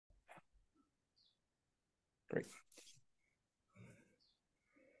Great.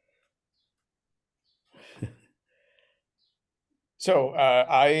 So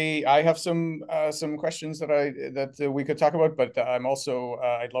I have some questions that we could talk about, but I'm also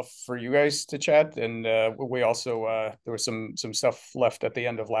I'd love for you guys to chat, and we also there was some stuff left at the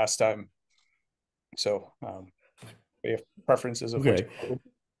end of last time, so we have preferences of which. Okay.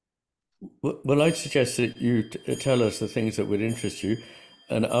 Well, I'd suggest that you tell us the things that would interest you,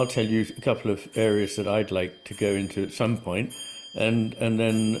 and I'll tell you a couple of areas that I'd like to go into at some point, and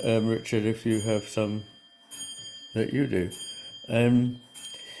then Richard, if you have some that you do. Um,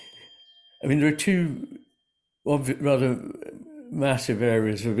 I mean, there are two rather massive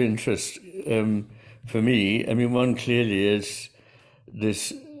areas of interest for me. I mean, one clearly is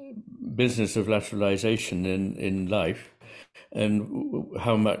this business of lateralization in life, and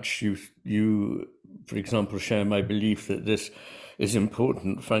how much you, for example, share my belief that this is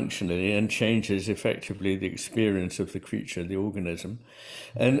important functionally and changes effectively the experience of the creature, the organism.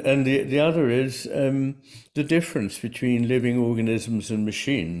 And the other is the difference between living organisms and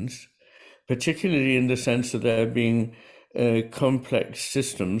machines, particularly in the sense that they're being complex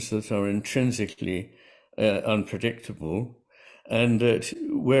systems that are intrinsically unpredictable. And that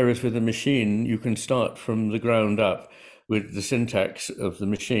whereas with a machine, you can start from the ground up with the syntax of the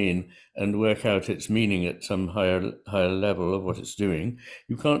machine and work out its meaning at some higher level of what it's doing,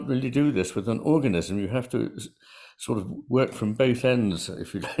 you can't really do this with an organism. You have to sort of work from both ends,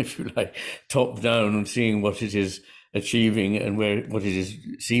 if you like, top down and seeing what it is achieving and what it is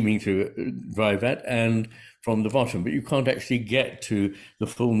seeming to drive at, and from the bottom. But you can't actually get to the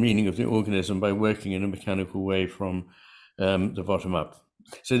full meaning of the organism by working in a mechanical way from the bottom up.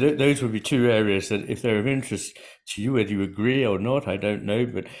 So those would be two areas that, if they're of interest to you, whether you agree or not, I don't know,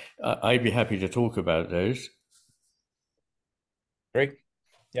 but I'd be happy to talk about those. Great.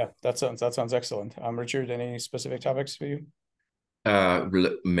 Yeah, that sounds excellent. Richard, any specific topics for you?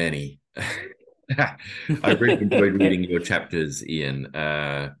 Many. I really enjoyed reading your chapters, Iain.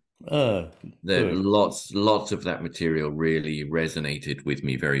 There Good. lots of that material really resonated with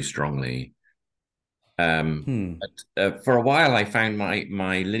me very strongly. But for a while, I found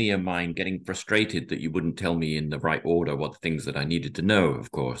my linear mind getting frustrated that you wouldn't tell me in the right order what things that I needed to know,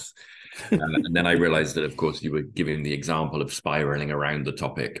 of course. And then I realized that, of course, you were giving the example of spiraling around the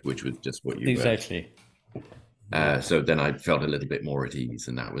topic, which was just what you were. Exactly. So then I felt a little bit more at ease,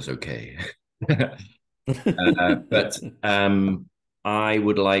 and that was okay. But I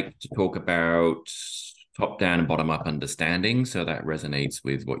would like to talk about top-down and bottom-up understanding. So that resonates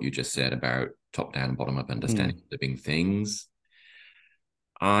with what you just said about top-down and bottom-up understanding of living things.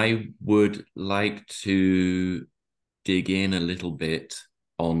 I would like to dig in a little bit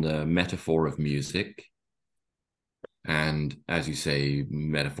on the metaphor of music. And as you say,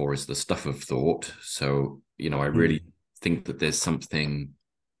 metaphor is the stuff of thought. So, I really think that there's something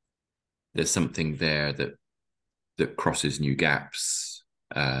there that crosses new gaps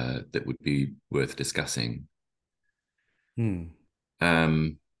that would be worth discussing.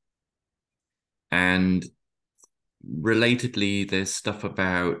 And relatedly, there's stuff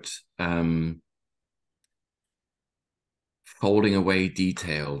about folding away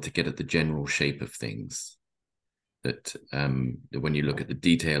detail to get at the general shape of things. That when you look at the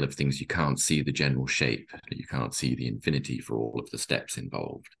detail of things, you can't see the general shape. You can't see the infinity for all of the steps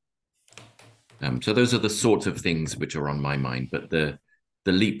involved. So those are the sorts of things which are on my mind. But the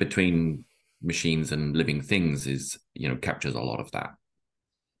leap between machines and living things is, captures a lot of that.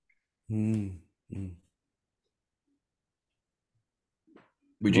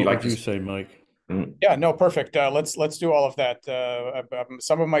 Would you like to say, Mike? Yeah, no, perfect. Let's do all of that.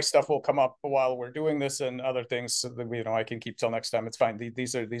 Some of my stuff will come up while we're doing this, and other things, so that, I can keep till next time. It's fine.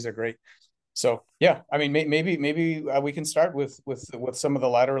 These are great. So yeah, I mean, maybe we can start with some of the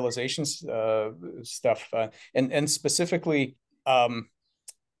lateralization stuff, and specifically,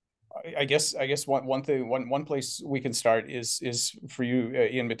 I guess one place we can start is for you,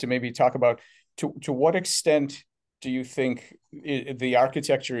 Iain, but to maybe talk about to what extent do you think the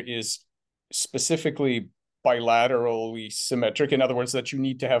architecture is specifically bilaterally symmetric? In other words, that you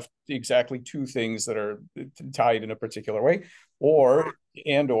need to have exactly two things that are tied in a particular way, or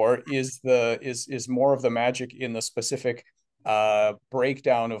is more of the magic in the specific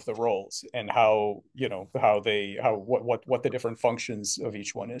breakdown of the roles, and how what the different functions of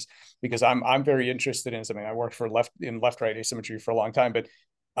each one is? Because I'm very interested in something. I worked for left right asymmetry for a long time, but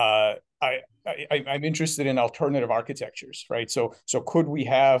I'm interested in alternative architectures, right? So could we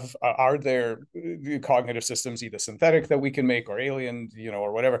have, are there cognitive systems, either synthetic that we can make, or alien,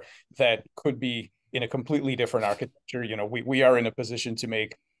 or whatever, that could be in a completely different architecture? We are in a position to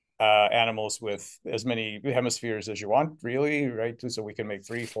make animals with as many hemispheres as you want, really, right? So we can make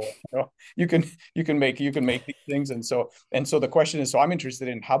 3, 4. You can make these things, and so the question is. So I'm interested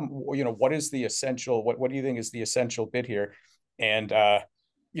in how, what is the essential? What do you think is the essential bit here? And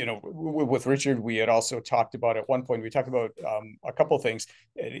with Richard, we had also talked about at one point. We talked about a couple of things.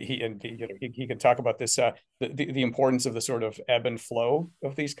 He can talk about this the importance of the sort of ebb and flow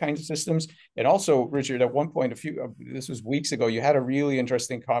of these kinds of systems. And also, Richard, at one point, this was weeks ago, you had a really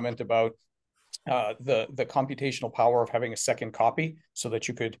interesting comment about the computational power of having a second copy, so that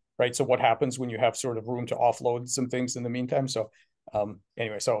you could, right. So what happens when you have sort of room to offload some things in the meantime? So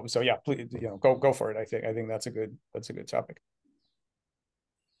anyway, so yeah, please, go for it. I think that's a good topic.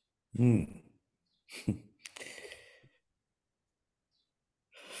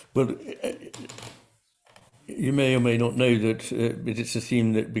 Well, you may or may not know that it's a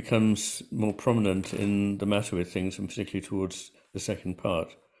theme that becomes more prominent in the matter with things, and particularly towards the second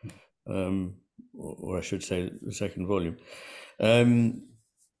part, or I should say the second volume, that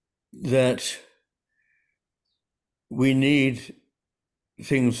we need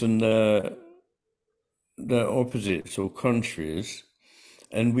things and their opposites or contraries,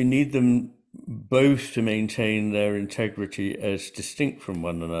 and we need them both to maintain their integrity as distinct from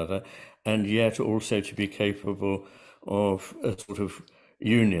one another, and yet also to be capable of a sort of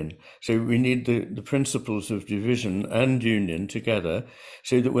union. So we need the principles of division and union together,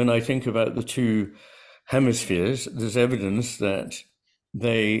 so that when I think about the two hemispheres, there's evidence that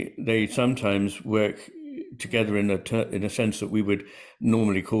they sometimes work together in a sense that we would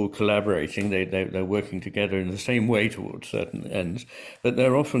normally call collaborating. They're working together in the same way towards certain ends, but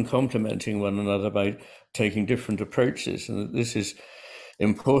they're often complementing one another by taking different approaches, and that this is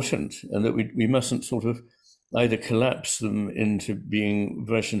important, and that we mustn't sort of either collapse them into being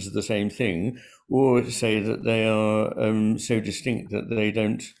versions of the same thing, or say that they are so distinct that they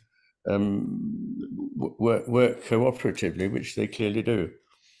don't work cooperatively, which they clearly do.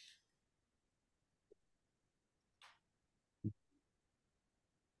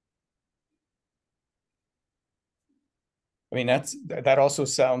 I mean, that also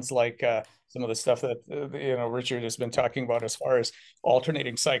sounds like some of the stuff that Richard has been talking about, as far as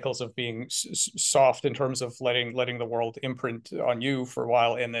alternating cycles of being soft in terms of letting the world imprint on you for a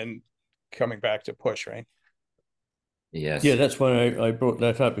while, and then coming back to push, right? Yes. Yeah, that's why I brought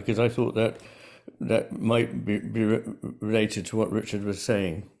that up, because I thought that might be related to what Richard was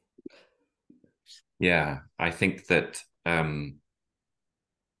saying. Yeah, I think that the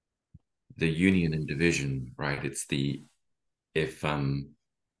union and division, right? It's if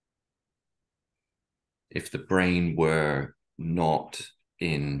the brain were not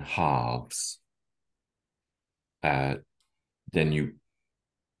in halves, then you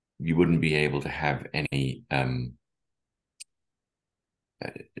wouldn't be able to have any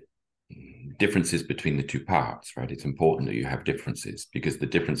differences between the two parts, right? It's important that you have differences, because the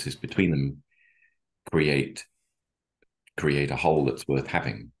differences between them create a whole that's worth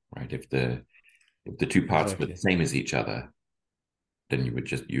having, right? If the two parts were the same as each other, then you would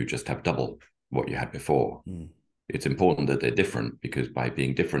just have double what you had before. It's important that they're different, because by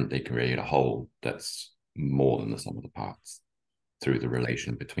being different, they create a whole that's more than the sum of the parts through the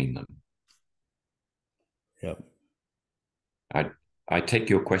relation between them. Yeah. I take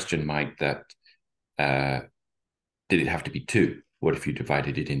your question, Mike, that did it have to be 2? What if you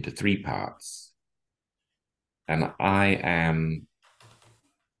divided it into 3 parts? And I am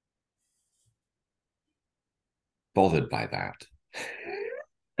bothered by that.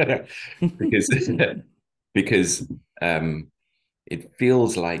 because it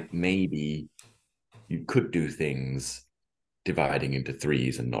feels like maybe you could do things dividing into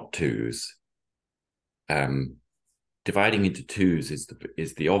 3s and not 2s. Dividing into 2s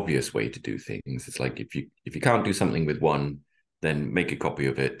is the obvious way to do things. It's like if you can't do something with one, then make a copy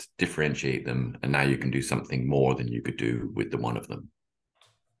of it, differentiate them, and now you can do something more than you could do with the one of them.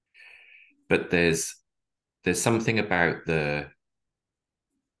 But there's something about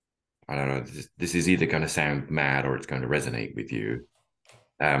I don't know, this is either going to sound mad or it's going to resonate with you.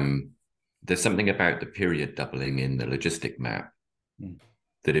 There's something about the period doubling in the logistic map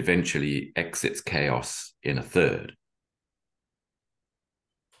that eventually exits chaos in a third.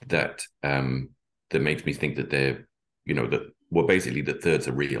 That makes me think that basically the thirds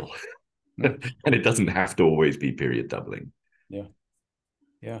are real. And it doesn't have to always be period doubling. Yeah.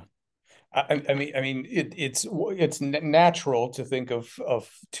 I mean, it's natural to think of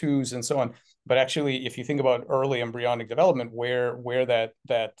 2s and so on, but actually, if you think about early embryonic development, where that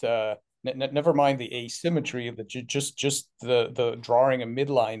never mind the asymmetry of just the drawing a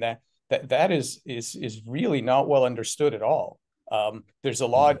midline, that is really not well understood at all. There's a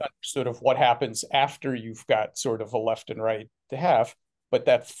lot understood of what happens after you've got sort of a left and right to have. But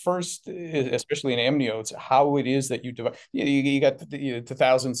that first, especially in amniotes, how it is that you divide, you got the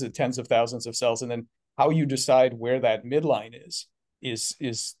thousands and tens of thousands of cells, and then how you decide where that midline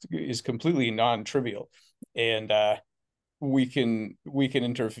is completely non-trivial. And we can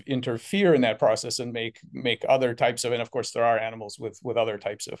interfere in that process and make other types of, and of course there are animals with other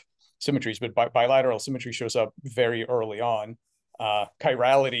types of symmetries, but bilateral symmetry shows up very early on.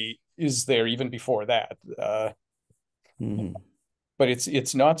 Chirality is there even before that. But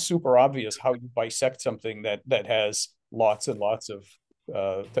it's not super obvious how you bisect something that has lots and lots of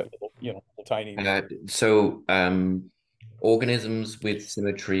little tiny. So organisms with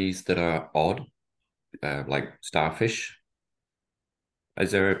symmetries that are odd, like starfish,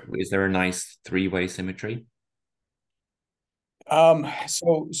 is there a nice three-way symmetry?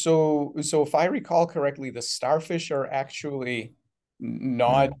 So if I recall correctly, the starfish are actually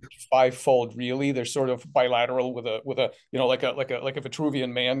not fivefold really. They're sort of bilateral with a like a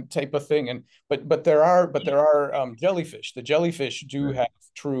Vitruvian man type of thing. And but there are jellyfish. The jellyfish do have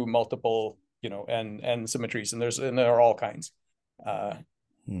true multiple and symmetries, and there are all kinds.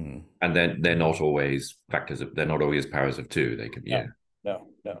 And then they're not always factors of, they're not always powers of two. They could no.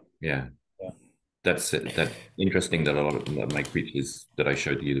 Yeah. That's interesting that a lot of my creatures that I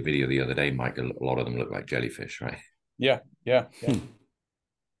showed you the video the other day, Michael, a lot of them look like jellyfish, right? Yeah.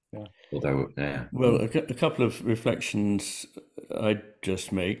 Although, yeah. Well, a couple of reflections I'd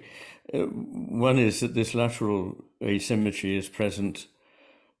just make. One is that this lateral asymmetry is present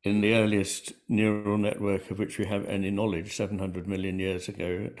in the earliest neural network of which we have any knowledge, 700 million years ago.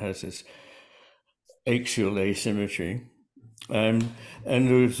 It has this axial asymmetry. And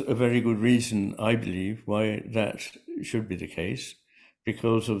there's a very good reason, I believe, why that should be the case,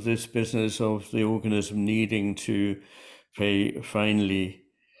 because of this business of the organism needing to pay finely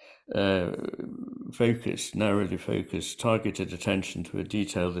focused, narrowly focused, targeted attention to a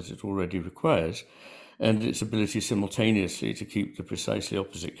detail that it already requires, and its ability simultaneously to keep the precisely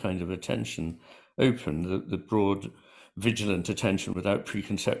opposite kind of attention open, the broad, vigilant attention without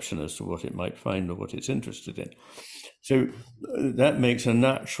preconception as to what it might find or what it's interested in. So that makes a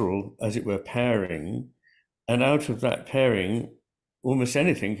natural, as it were, pairing. And out of that pairing, almost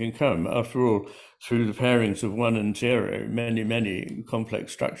anything can come. After all, through the pairings of 1 and 0, many, many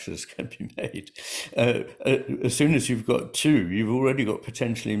complex structures can be made. As soon as you've got 2, you've already got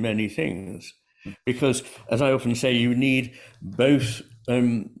potentially many things. Because, as I often say, you need both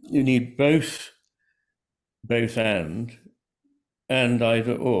and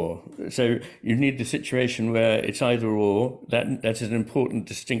either or. So you need the situation where it's either or. That's an important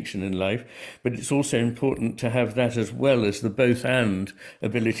distinction in life, but it's also important to have that as well as the both and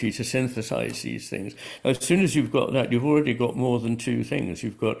ability to synthesize these things. As soon as you've got that, you've already got more than 2 things.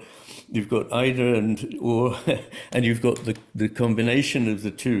 You've got either and or, and you've got the combination of the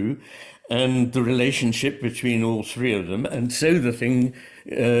 2 and the relationship between all 3 of them, and so the thing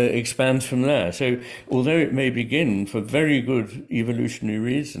expands from there. So although it may begin for very good evolutionary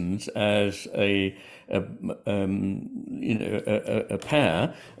reasons as a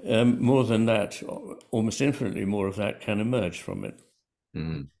pair, more than that, almost infinitely more of that can emerge from it.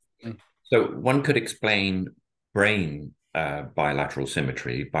 So one could explain brain bilateral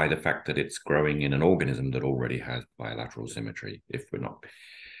symmetry by the fact that it's growing in an organism that already has bilateral symmetry, if we're not.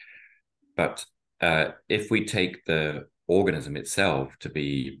 But if we take the organism itself to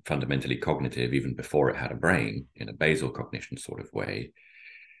be fundamentally cognitive even before it had a brain in a basal cognition sort of way,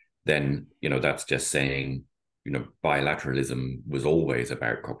 then that's just saying bilateralism was always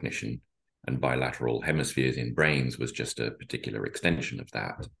about cognition, and bilateral hemispheres in brains was just a particular extension of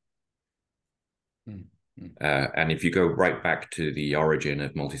that. And if you go right back to the origin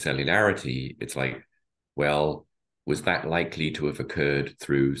of multicellularity, it's like, well, was that likely to have occurred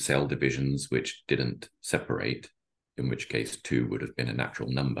through cell divisions which didn't separate, in which case 2 would have been a natural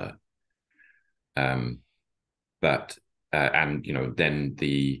number. Then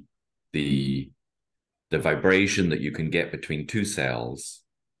the vibration that you can get between 2 cells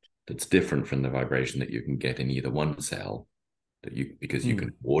that's different from the vibration that you can get in either one cell, because you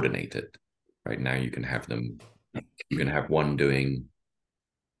can coordinate it. Right now you can have them, you can have one doing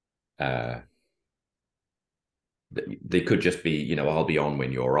they could just be, I'll be on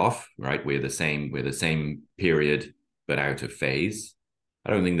when you're off, right? We're the same period, but out of phase.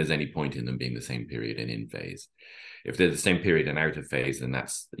 I don't think there's any point in them being the same period and in phase. If they're the same period and out of phase, then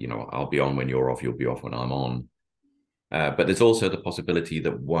that's, I'll be on when you're off, you'll be off when I'm on. But there's also the possibility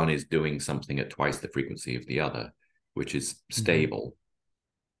that one is doing something at twice the frequency of the other, which is stable.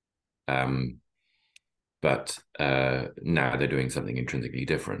 but now they're doing something intrinsically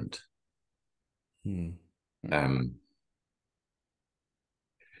different. Hmm.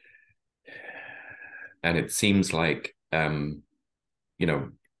 And it seems like you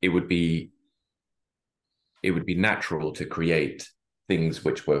know, it would be natural to create things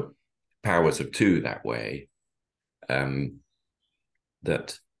which were powers of two that way,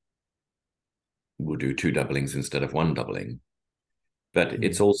 that will do two doublings instead of one doubling. But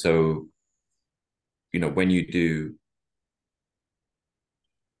it's also, you know, when you do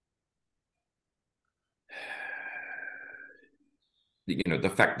you know, the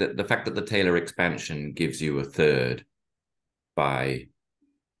fact that the Taylor expansion gives you a third by,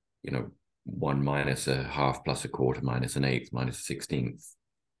 you know, 1 minus a half plus a quarter minus an eighth minus a 16th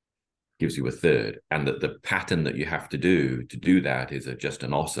gives you a third, and that the pattern that you have to do that is just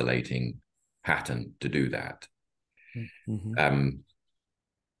an oscillating pattern to do that.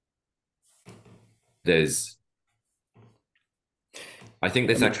 There's I think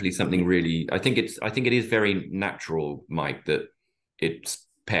there's actually something really, I think it is very natural, Mike, that it's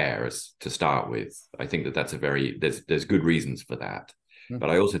pairs to start with. I think that that's a very, there's good reasons for that. But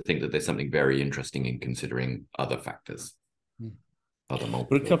I also think that there's something very interesting in considering other factors. Other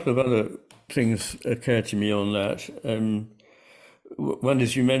multiples. Well, a couple of other things occur to me on that. One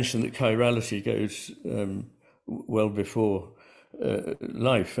is, you mentioned that chirality goes well before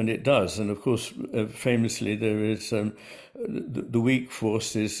life, and it does. And of course, famously, there is the weak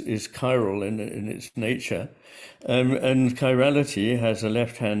force is chiral in its nature, and chirality has a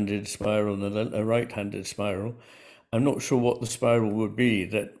left-handed spiral and a right-handed spiral. I'm not sure what the spiral would be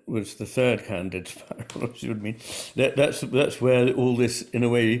that was the third-handed spiral. You would mean that's where all this, in a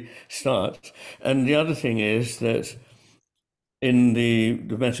way, starts. And the other thing is that in the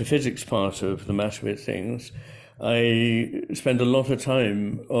metaphysics part of the matter with things, I spend a lot of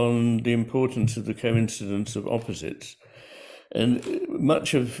time on the importance of the coincidence of opposites. And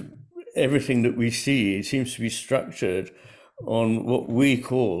much of everything that we see seems to be structured on what we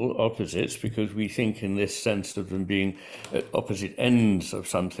call opposites, because we think in this sense of them being at opposite ends of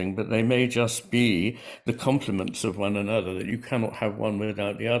something, but they may just be the complements of one another, that you cannot have one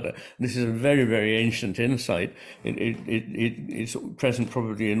without the other. This is a very, very ancient insight. It's present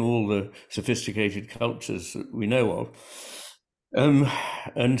probably in all the sophisticated cultures that we know of.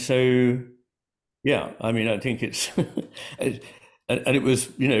 And so, yeah, I mean, I think it's... And it was,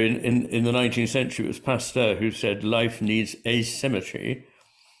 you know, in the 19th century, it was Pasteur who said life needs asymmetry.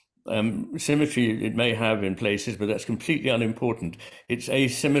 Symmetry it may have in places, but that's completely unimportant. It's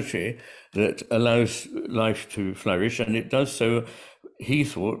asymmetry that allows life to flourish, and it does so, he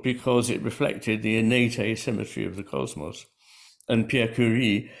thought, because it reflected the innate asymmetry of the cosmos. And Pierre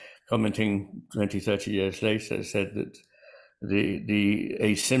Curie, commenting 20, 30 years later, said that the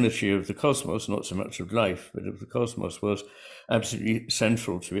asymmetry of the cosmos, not so much of life, but of the cosmos, was absolutely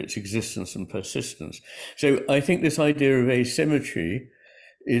central to its existence and persistence. So I think this idea of asymmetry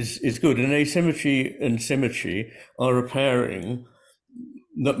is good. And asymmetry and symmetry are a pairing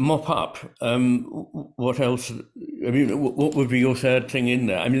that mop up what else. I mean, what would be your third thing in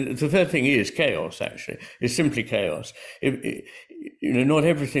there? I mean, the third thing is chaos, actually. It's simply chaos. You know, not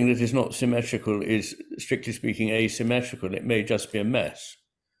everything that is not symmetrical is, strictly speaking, asymmetrical. It may just be a mess.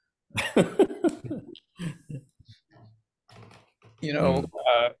 You know,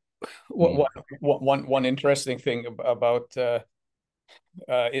 one interesting thing about in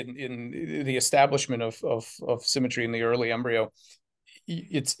the establishment of symmetry in the early embryo,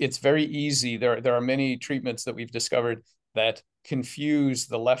 it's very easy. There are many treatments that we've discovered that confuse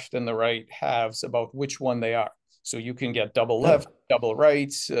the left and the right halves about which one they are. So you can get double left, double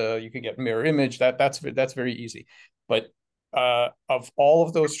right. You can get mirror image. That's very easy. But of all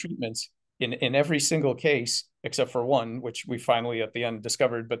of those treatments, in every single case, except for one, which we finally at the end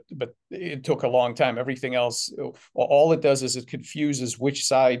discovered, but it took a long time. Everything else, all it does is it confuses which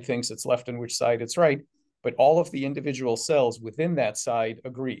side thinks it's left and which side it's right. But all of the individual cells within that side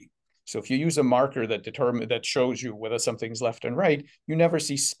agree. So if you use a marker that shows you whether something's left and right, you never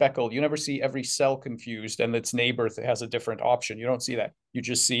see speckled. You never see every cell confused and its neighbor has a different option. You don't see that. You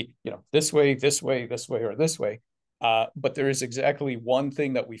just see, you know, this way, this way, this way, or this way. But there is exactly one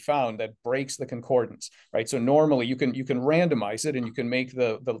thing that we found that breaks the concordance, right? So normally you can randomize it and you can make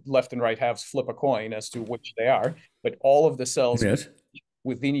the left and right halves flip a coin as to which they are, but all of the cells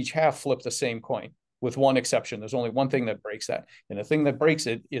within each half flip the same coin, with one exception. There's only one thing that breaks that. And the thing that breaks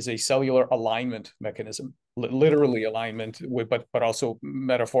it is a cellular alignment mechanism, literally alignment, but also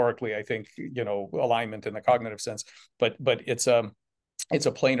metaphorically, I think, you know, alignment in the cognitive sense. But it's a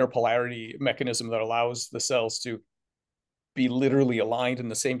planar polarity mechanism that allows the cells to be literally aligned in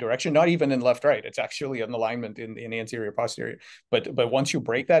the same direction, not even in left right. It's actually an alignment in anterior posterior. But once you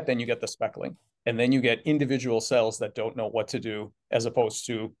break that, then you get the speckling, and then you get individual cells that don't know what to do, as opposed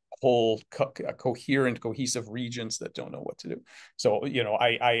to whole coherent, cohesive regions that don't know what to do. So, you know,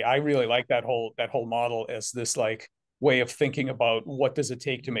 I really like that whole model as this like way of thinking about what does it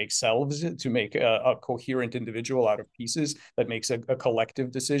take to make selves, to make a coherent individual out of pieces that makes a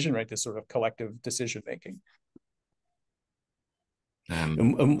collective decision, right? This sort of collective decision making.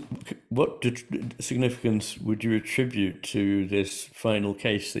 What significance would you attribute to this final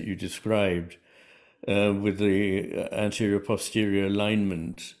case that you described with the anterior-posterior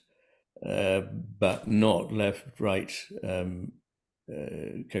alignment, but not left-right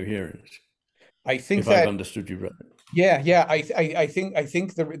coherence? I think if that I've understood you right. Yeah. I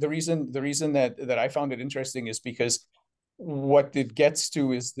think the reason that I found it interesting is because what it gets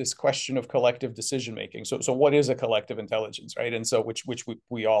to is this question of collective decision making. So what is a collective intelligence, right? And so which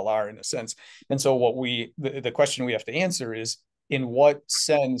we all are in a sense. And so what the question we have to answer is, in what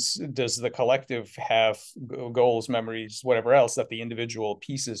sense does the collective have goals, memories, whatever else that the individual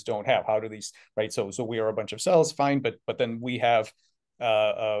pieces don't have? How do these, right? So we are a bunch of cells, fine, but then we have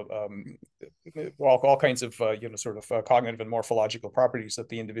all kinds of sort of cognitive and morphological properties that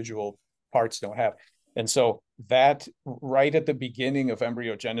the individual parts don't have. And so that right at the beginning of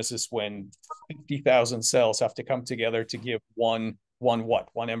embryogenesis, when 50,000 cells have to come together to give one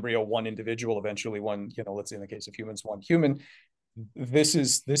embryo, one individual, eventually one, let's say in the case of humans, one human. This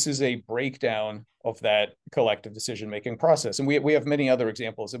is a breakdown of that collective decision-making process. And we have many other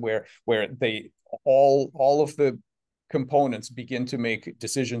examples where they all of the components begin to make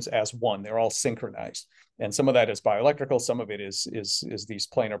decisions as one. They're all synchronized. And some of that is bioelectrical, some of it is these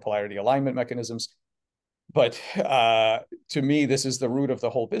planar polarity alignment mechanisms. But to me, this is the root of the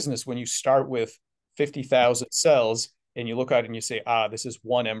whole business. When you start with 50,000 cells and you look at it and you say, this is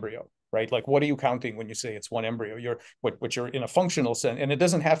one embryo, right? Like, what are you counting when you say it's one embryo? You're in a functional sense, and it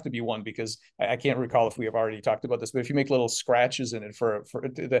doesn't have to be one, because I can't recall if we have already talked about this, but if you make little scratches in it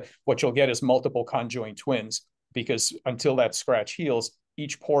what you'll get is multiple conjoined twins, because until that scratch heals,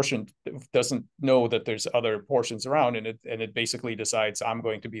 each portion doesn't know that there's other portions around, and it basically decides, I'm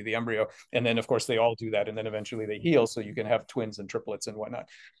going to be the embryo. And then of course they all do that, and then eventually they heal, so you can have twins and triplets and whatnot.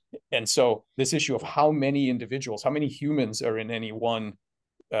 And so this issue of how many individuals, how many humans are in any one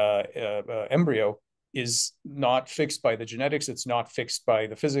embryo is not fixed by the genetics. It's not fixed by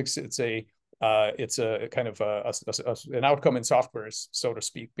the physics. It's a kind of an outcome in software, so to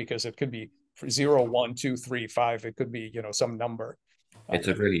speak, because it could be 0, 1, 2, 3, 5. It could be, some number. It's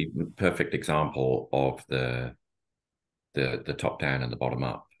a really perfect example of the top down and the bottom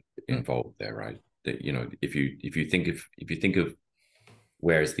up involved there, right? That, if you think of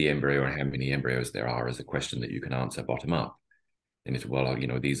where is the embryo and how many embryos there are as a question that you can answer bottom up, then it's, well,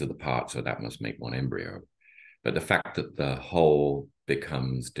 these are the parts, so that must make one embryo. But the fact that the whole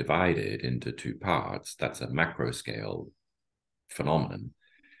becomes divided into two parts, that's a macro scale phenomenon.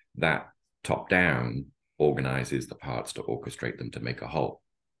 That top down organizes the parts to orchestrate them to make a whole.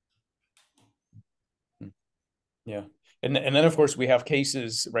 Yeah. And then of course we have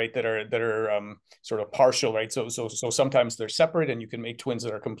cases, right, that are sort of partial, right? So sometimes they're separate, and you can make twins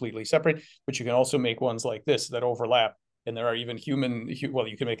that are completely separate, but you can also make ones like this that overlap. And there are even well,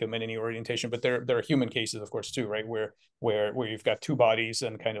 you can make them in any orientation, but there are human cases, of course, too, right, where you've got two bodies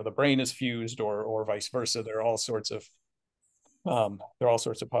and kind of the brain is fused, or vice versa. There are all sorts of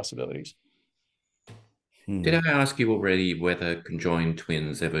possibilities. Did I ask you already whether conjoined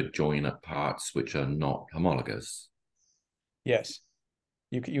twins ever join up parts which are not homologous? Yes,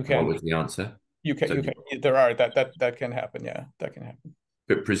 you can. What was the answer? You can. There are that can happen. Yeah, that can happen.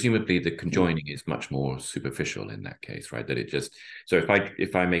 But presumably the conjoining is much more superficial in that case, right? That it just, so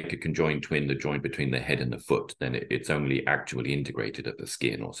if I make a conjoined twin, the joint between the head and the foot, then it's only actually integrated at the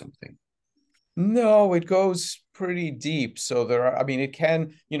skin or something. No, it goes pretty deep. So there are, it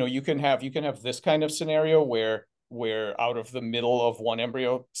can, you can have this kind of scenario where out of the middle of one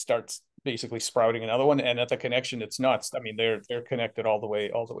embryo starts basically sprouting another one, and at the connection, it's nuts. They're connected all the way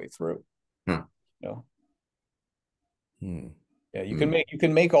through. Yeah, you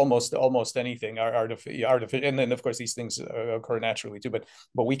can make almost anything artificial, and then of course these things occur naturally too. But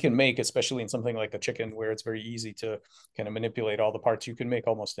we can make, especially in something like a chicken, where it's very easy to kind of manipulate all the parts. You can make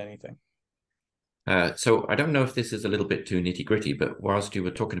almost anything. So I don't know if this is a little bit too nitty gritty, but whilst you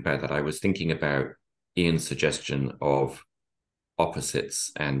were talking about that, I was thinking about Iain's suggestion of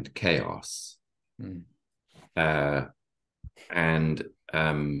opposites and chaos. And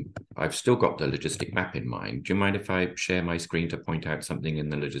I've still got the logistic map in mind. Do you mind if I share my screen to point out something in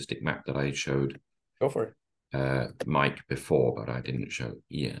the logistic map that I showed? Go for it. Mike before, but I didn't show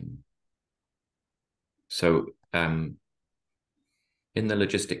Iain. So in the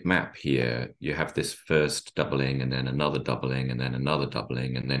logistic map here, you have this first doubling and then another doubling and then another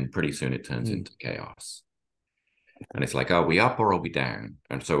doubling, and then pretty soon it turns into chaos. And it's like, are we up or are we down?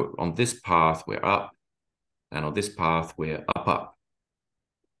 And so on this path, we're up, and on this path, we're up, up.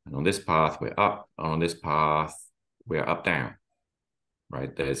 And on this path, we're up, and on this path, we're up, down,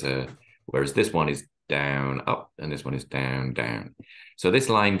 right? Whereas this one is down, up, and this one is down, down. So this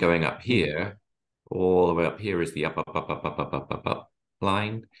line going up here, all the way up here is the up, up, up, up, up, up, up, up, up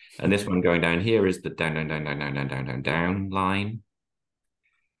line. And this one going down here is the down, down, down, down, down, down, down, down, down line.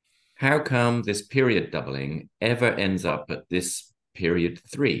 How come this period doubling ever ends up at this period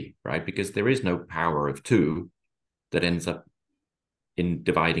 3, right? Because there is no power of 2 that ends up in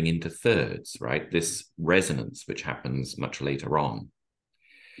dividing into thirds, right? This resonance, which happens much later on.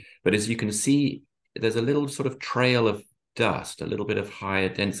 But as you can see, there's a little sort of trail of dust, a little bit of higher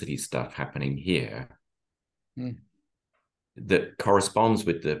density stuff happening here that corresponds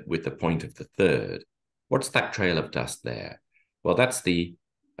with the point of the third. What's that trail of dust there? Well, that's the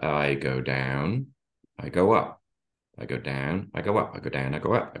I go down, I go up, I go down, I go up, I go down, I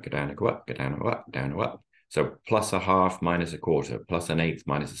go up, I go down, I go up, go down, I go up, down, I go up. So plus a half minus a quarter, plus an eighth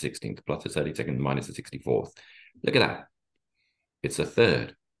minus a 16th, plus a 32nd minus a 64th. Look at that. It's a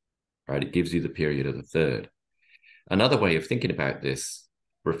third, right? It gives you the period of the third. Another way of thinking about this,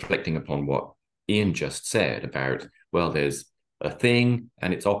 reflecting upon what Iain just said about, well, there's a thing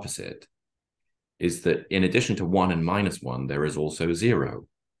and its opposite, is that in addition to 1 and minus 1, there is also 0.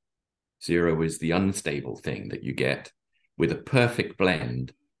 0 is the unstable thing that you get with a perfect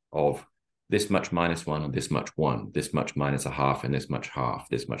blend of this much minus 1 and this much 1, this much minus a half and this much half,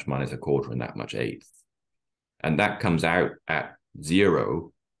 this much minus a quarter and that much eighth. And that comes out at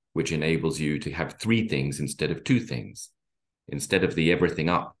 0, which enables you to have 3 things instead of 2 things. Instead of the everything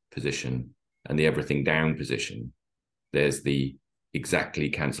up position and the everything down position, there's the exactly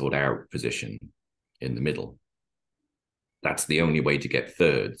cancelled out position in the middle. That's the only way to get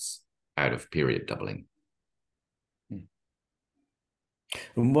thirds out of period doubling.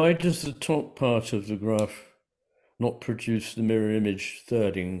 And why does the top part of the graph not produce the mirror image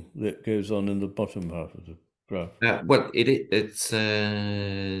thirding that goes on in the bottom half of the graph? Well,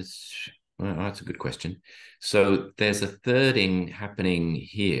 that's a good question. So there's a thirding happening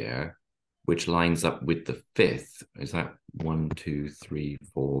here, which lines up with the 5th. Is that 1, 2, 3,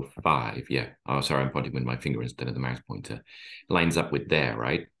 4, 5? Yeah. Oh, sorry, I'm pointing with my finger instead of the mouse pointer. Lines up with there,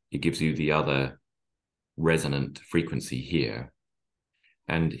 right? It gives you the other resonant frequency here.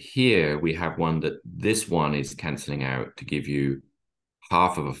 And here we have one that this one is cancelling out to give you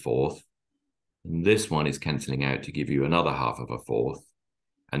half of a fourth. And this one is cancelling out to give you another half of a fourth.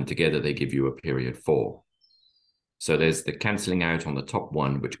 And together they give you a period 4. So there's the cancelling out on the top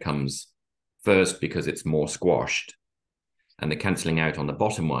one, which comes first because it's more squashed. And the cancelling out on the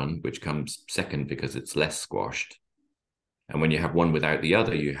bottom one, which comes second because it's less squashed. And when you have one without the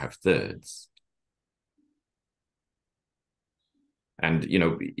other, you have thirds. And, you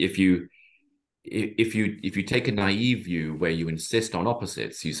know, if you take a naive view where you insist on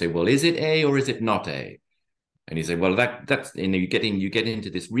opposites, you say, well, is it A or is it not A? And you say, well, that's, you know, you get into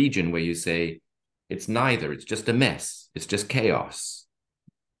this region where you say it's neither, it's just a mess, it's just chaos.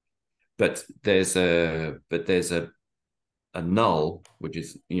 But there's a null, which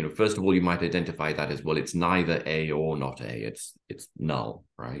is, you know, first of all, you might identify that as, well, it's neither A or not A, it's null,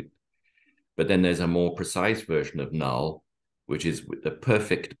 right? But then there's a more precise version of null, which is the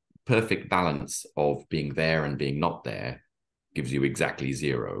perfect balance of being there and being not there, gives you exactly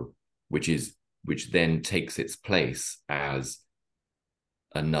 0, which then takes its place as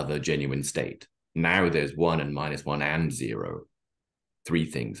another genuine state. Now there's 1 and minus 1 and 0, 3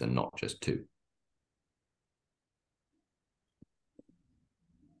 things and not just 2.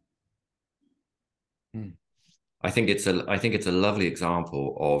 I think it's a lovely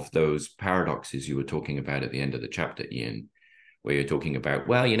example of those paradoxes you were talking about at the end of the chapter, Iain, where you're talking about,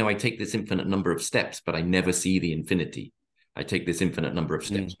 well, you know, I take this infinite number of steps, but I never see the infinity. I take this infinite number of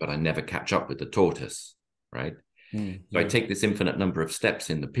steps, but I never catch up with the tortoise, right? So I take this infinite number of steps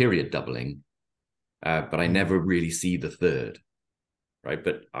in the period doubling, but I never really see the third, right?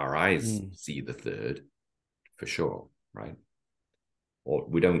 But our eyes see the third for sure, right? Or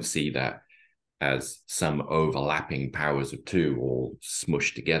we don't see that as some overlapping powers of 2 all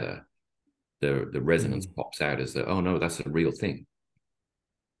smushed together. The resonance pops out as oh no, that's a real thing.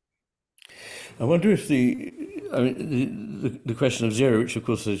 I wonder if the question of 0, which of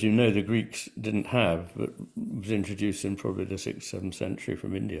course, as you know, the Greeks didn't have, but was introduced in probably the 6th, 7th century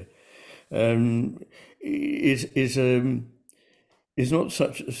from India. um, is not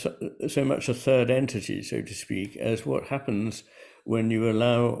so much a third entity, so to speak, as what happens when you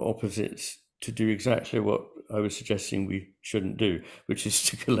allow opposites to do exactly what I was suggesting we shouldn't do, which is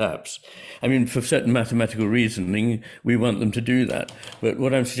to collapse. I mean, for certain mathematical reasoning, we want them to do that. But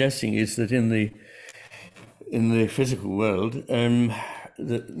what I'm suggesting is that in the physical world,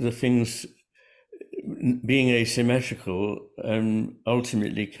 the things being asymmetrical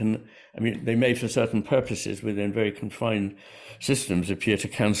ultimately can, I mean, they may for certain purposes within very confined systems appear to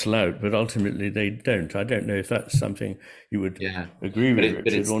cancel out, but ultimately they don't. I don't know if that's something you would agree with,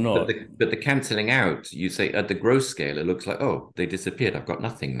 Richard, or not. But the cancelling out, you say at the gross scale, it looks like, oh, they disappeared. I've got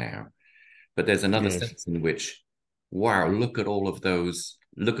nothing now. But there's another sense in which, wow, look at all of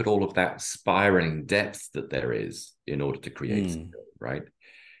that spiraling depth that there is in order to create skill, right?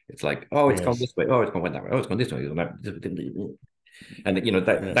 It's like, oh, it's gone this way. Oh, it's gone that way. Oh, it's gone this way. And you know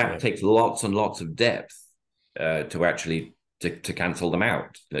that takes lots and lots of depth to actually to cancel them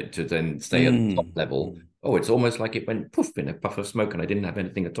out. To then stay at the top level. Oh, it's almost like it went poof in a puff of smoke, and I didn't have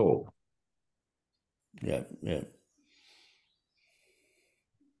anything at all. Yeah, yeah.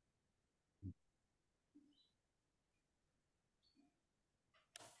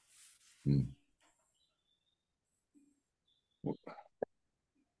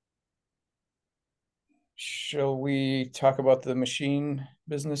 Shall we talk about the machine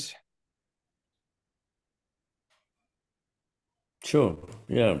business? Sure.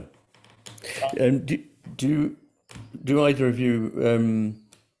 Yeah. And do either of you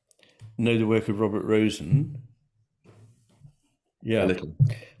know the work of Robert Rosen? Yeah, a little.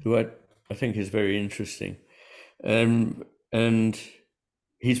 Who I think is very interesting, and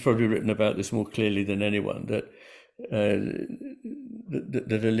he's probably written about this more clearly than anyone. That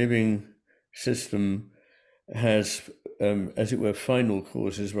that a living system has, as it were, final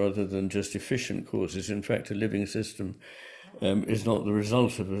causes rather than just efficient causes. In fact, a living system is not the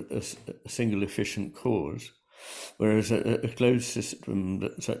result of a single efficient cause, whereas a closed system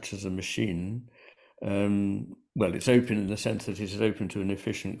such as a machine, well, it's open in the sense that it is open to an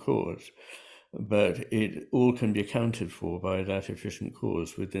efficient cause, but it all can be accounted for by that efficient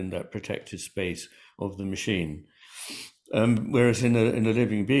cause within that protected space of the machine. Whereas in a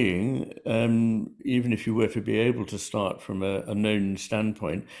living being, even if you were to be able to start from a known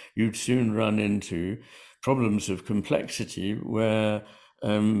standpoint, you'd soon run into problems of complexity where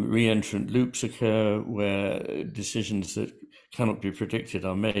re-entrant loops occur, where decisions that cannot be predicted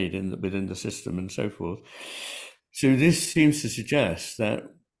are made within the system and so forth. So this seems to suggest that,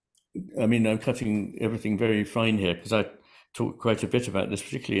 I mean, I'm cutting everything very fine here because I talk quite a bit about this,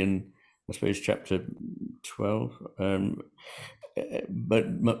 particularly in, I suppose, chapter 12. But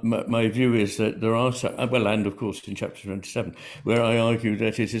my view is that there are, well, and of course in chapter 27, where I argue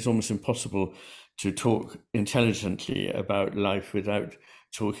that it is almost impossible to talk intelligently about life without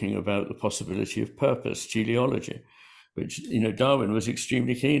talking about the possibility of purpose, teleology, which, you know, Darwin was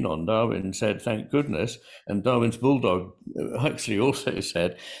extremely keen on. Darwin said, thank goodness. And Darwin's bulldog, Huxley, also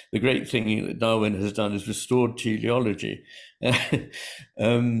said, the great thing that Darwin has done is restored teleology.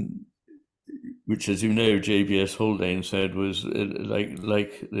 Which, as you know, J.B.S. Haldane said was like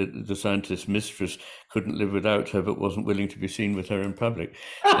the scientist's mistress couldn't live without her, but wasn't willing to be seen with her in public.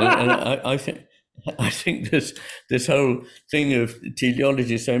 And I think this whole thing of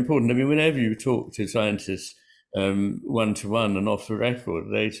teleology is so important. I mean, whenever you talk to scientists one-to-one and off the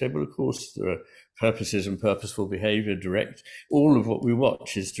record, they say, well, of course, there are purposes and purposeful behavior, direct. All of what we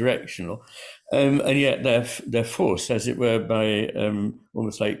watch is directional. And yet they're forced, as it were, by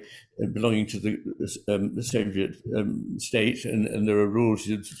almost like belonging to the Soviet state, and there are rules,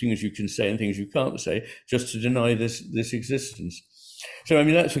 things you can say and things you can't say, just to deny this existence. So, I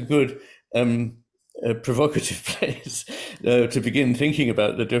mean, that's a good provocative place to begin thinking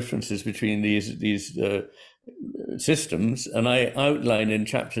about the differences between these systems. And I outline in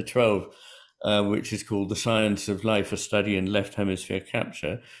chapter 12, which is called The Science of Life, a Study in Left Hemisphere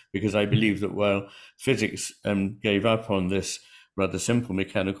Capture, because I believe that while physics gave up on this rather simple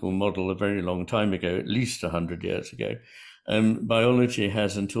mechanical model a very long time ago, at least 100 years ago, biology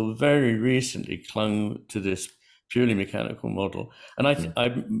has until very recently clung to this purely mechanical model. And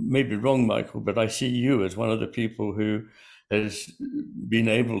I may be wrong, Michael, but I see you as one of the people who has been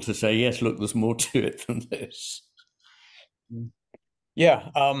able to say, yes, look, there's more to it than this. Yeah.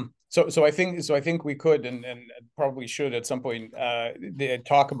 So I think we could and probably should at some point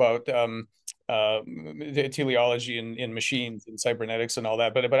talk about the teleology in machines and cybernetics and all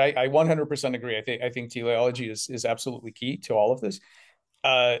that. But I 100% agree. I think teleology is absolutely key to all of this.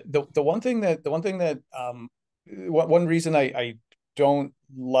 One reason I don't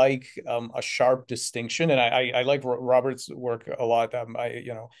like a sharp distinction, and I like Robert's work a lot.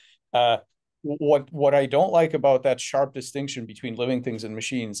 What I don't like about that sharp distinction between living things and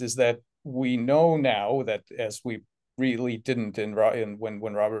machines is that we know now that, as we really didn't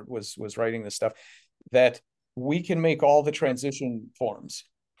when Robert was writing this stuff, that we can make all the transition forms.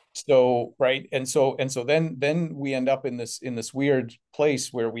 So right, and so then we end up in this weird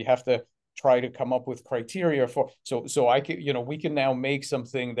place where we have to try to come up with criteria for, so I can, we can now make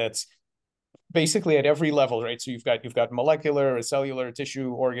something that's basically at every level, right? So you've got molecular, a cellular,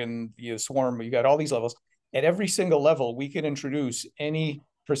 tissue, organ, swarm, you got all these levels. At every single level, we can introduce any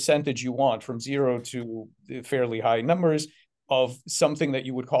percentage you want, from 0 to fairly high numbers, of something that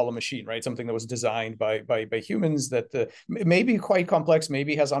you would call a machine, right? Something that was designed by humans, that may be quite complex,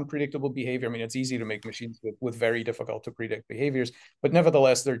 maybe has unpredictable behavior. I mean, it's easy to make machines with very difficult to predict behaviors, but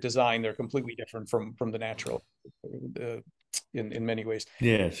nevertheless, they're designed, they're completely different from the natural in many ways.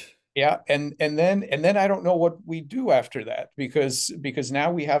 Yes. Yeah, and then I don't know what we do after that, because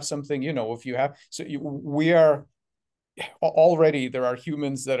now we have something, if you have, we are already, there are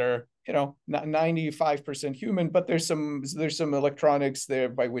humans that are, not 95% human, but there's some electronics there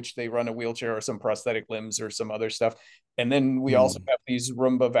by which they run a wheelchair, or some prosthetic limbs, or some other stuff. And then we also have these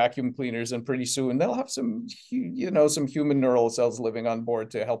Roomba vacuum cleaners, and pretty soon they'll have some human neural cells living on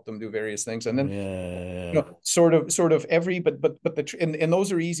board to help them do various things. And then sort of every, but and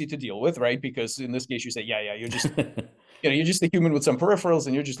those are easy to deal with, right? Because in this case, you say, you're just you're just a human with some peripherals,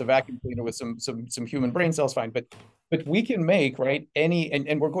 and you're just a vacuum cleaner with some human brain cells, fine. But we can make, right, any,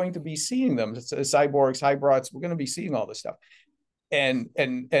 and we're going to be seeing them, cyborgs, hybrids, we're going to be seeing all this stuff. And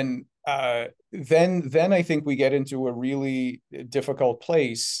then I think we get into a really difficult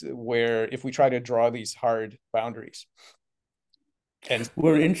place, where if we try to draw these hard boundaries. And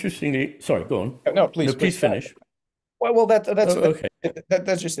well, interestingly, sorry, go on. No, please finish. Well, that's okay.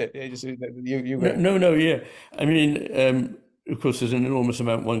 That's just it. No, yeah. I mean, of course, there's an enormous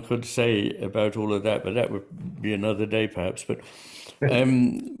amount one could say about all of that, but that would be another day, perhaps. But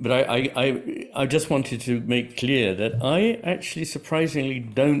I just wanted to make clear that I actually surprisingly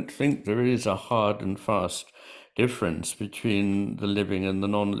don't think there is a hard and fast difference between the living and the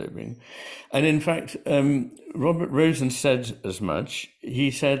non-living. And in fact, Robert Rosen said as much.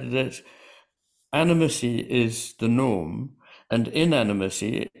 He said that animacy is the norm, and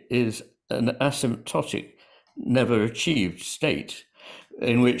inanimacy is an asymptotic, never achieved state,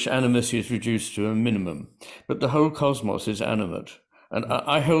 in which animacy is reduced to a minimum. But the whole cosmos is animate. And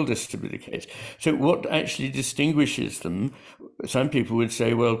I hold this to be the case. So what actually distinguishes them, some people would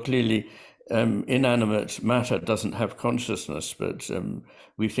say, well, clearly inanimate matter doesn't have consciousness, but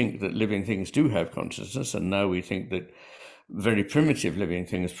we think that living things do have consciousness, and now we think that very primitive living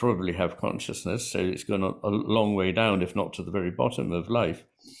things probably have consciousness, so it's gone a long way down, if not to the very bottom of life.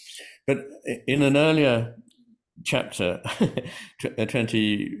 But in an earlier chapter,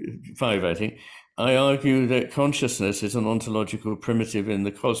 25, I think, I argue that consciousness is an ontological primitive in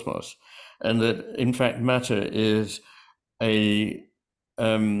the cosmos, and that, in fact, matter is a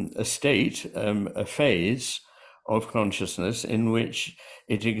state, a phase of consciousness in which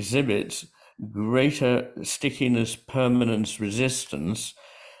it exhibits greater stickiness, permanence, resistance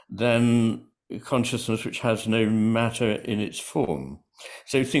than consciousness which has no matter in its form.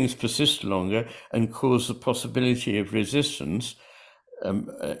 So things persist longer and cause the possibility of resistance.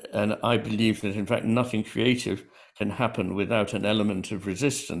 And I believe that, in fact, nothing creative can happen without an element of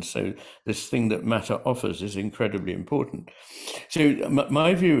resistance. So this thing that matter offers is incredibly important. So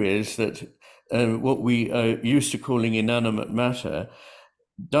my view is that what we are used to calling inanimate matter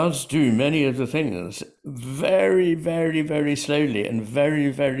does do many of the things very, very, very slowly, and very,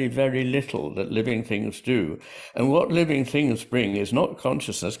 very, very little that living things do. And what living things bring is not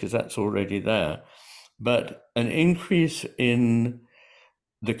consciousness, because that's already there, but an increase in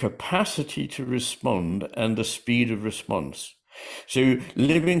the capacity to respond and the speed of response. So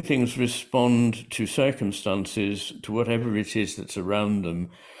living things respond to circumstances, to whatever it is that's around them,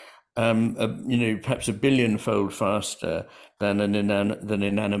 perhaps a billionfold faster than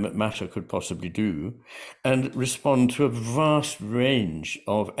inanimate matter could possibly do, and respond to a vast range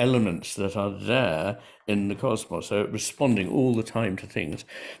of elements that are there in the cosmos. So responding all the time to things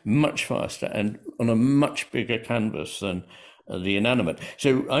much faster and on a much bigger canvas than the inanimate.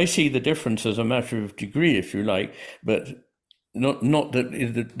 So I see the difference as a matter of degree, if you like, but not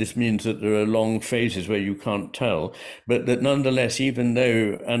that this means that there are long phases where you can't tell, but that nonetheless, even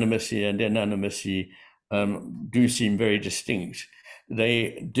though animacy and inanimacy do seem very distinct,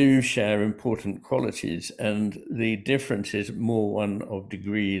 they do share important qualities, and the difference is more one of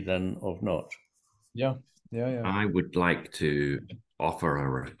degree than of not. Yeah. I would like to offer a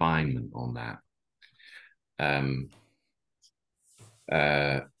refinement on that.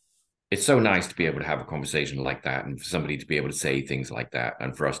 It's so nice to be able to have a conversation like that, and for somebody to be able to say things like that,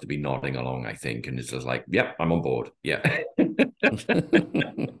 and for us to be nodding along, I think, and it's just like, yep, I'm on board. Yeah.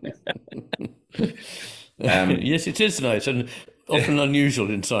 Yes, it is nice and often unusual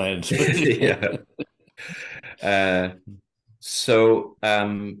in science. Yeah. So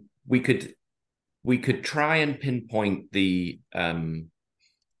we could try and pinpoint the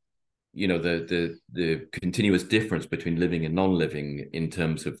the continuous difference between living and non-living in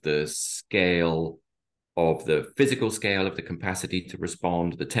terms of the scale of the physical scale of the capacity to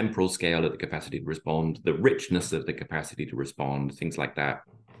respond, the temporal scale of the capacity to respond, the richness of the capacity to respond, things like that.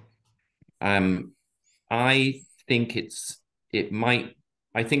 I think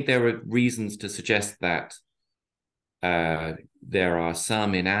I think there are reasons to suggest that there are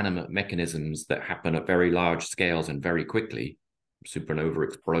some inanimate mechanisms that happen at very large scales and very quickly. Supernova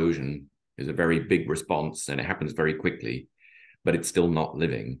explosion is a very big response and it happens very quickly, but it's still not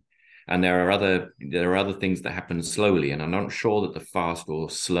living. And there are other things that happen slowly, and I'm not sure that the fast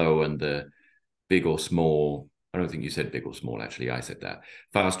or slow and the big or small, I don't think you said big or small, actually, I said that.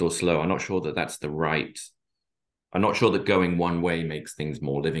 Fast or slow, I'm not sure that that's the right, I'm not sure that going one way makes things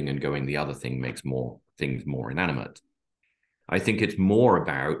more living and going the other thing makes things more inanimate. I think it's more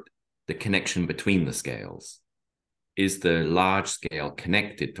about the connection between the scales. Is the large scale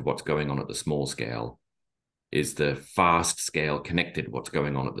connected to what's going on at the small scale? Is the fast scale connected to what's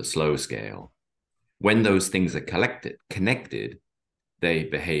going on at the slow scale? When those things are connected, they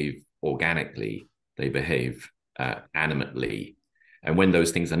behave organically, they behave animately. And when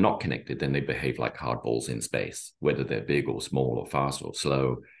those things are not connected, then they behave like hardballs in space. Whether they're big or small or fast or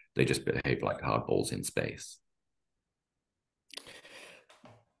slow, they just behave like hardballs in space.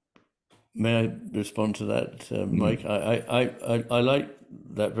 May I respond to that, Mike? I like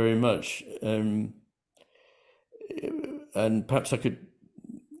that very much. And perhaps I could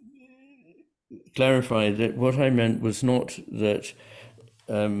clarify that what I meant was not that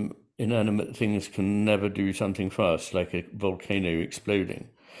inanimate things can never do something fast, like a volcano exploding,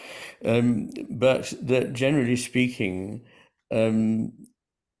 but that generally speaking,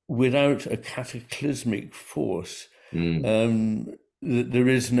 without a cataclysmic force, there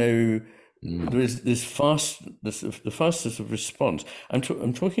is no... There is this the fastness of response. I'm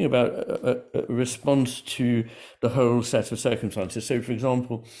talking about a response to the whole set of circumstances. So, for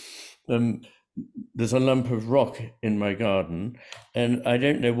example, there's a lump of rock in my garden, and I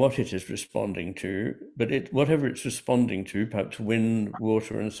don't know what it is responding to, but whatever it's responding to, perhaps wind,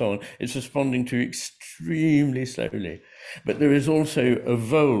 water, and so on, it's responding to extremely slowly. But there is also a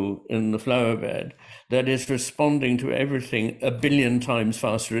vole in the flower bed that is responding to everything a billion times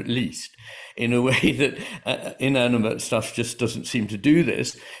faster at least, in a way that inanimate stuff just doesn't seem to do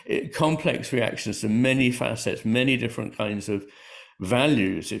this. Complex reactions to many facets, many different kinds of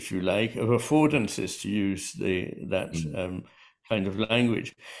values, if you like, of affordances, to use that kind of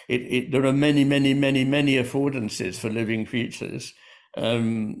language. There are many, many, many, many affordances for living creatures,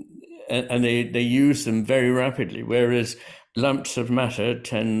 and they use them very rapidly, whereas lumps of matter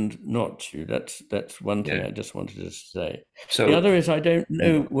tend not to. That's one thing I just wanted to say. So the other is, I don't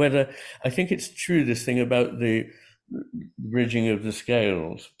know whether, I think it's true, this thing about the bridging of the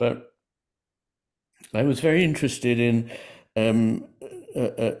scales, but I was very interested in an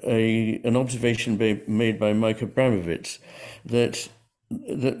observation made by Mike Abramovitz that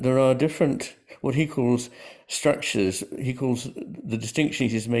there are different, what he calls structures. He calls the distinction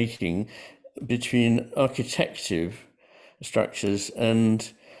he's making between architective structures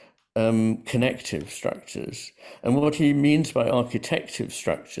and connective structures. And what he means by architective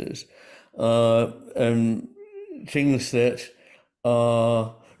structures are things that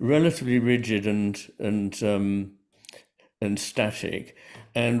are relatively rigid and static,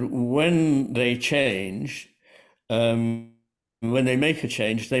 and when they change, when they make a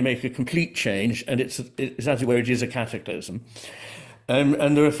change, they make a complete change, and it's as it were, it is a cataclysm.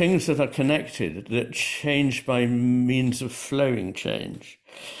 And there are things that are connected that change by means of flowing change,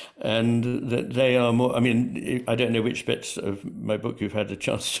 and that they are more, I mean, I don't know which bits of my book you've had a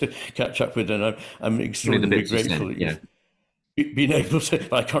chance to catch up with, and I'm extremely grateful that you've been able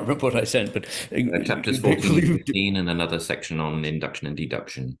to, I can't remember what I sent, but chapters 14 and 15, and another section on induction and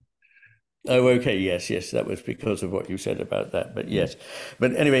deduction. Oh, okay, yes, that was because of what you said about that, but yes.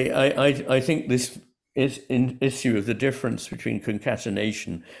 But anyway, I think this issue of the difference between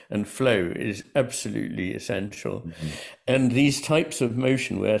concatenation and flow is absolutely essential. And these types of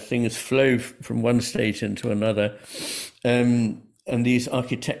motion where things flow from one state into another and these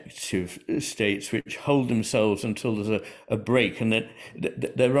architective states which hold themselves until there's a break, and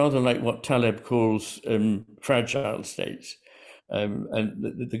they're rather like what Taleb calls fragile states. And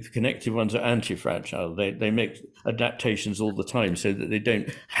the connective ones are anti-fragile. They make adaptations all the time so that they don't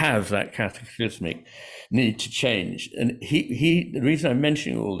have that cataclysmic need to change. And the reason I'm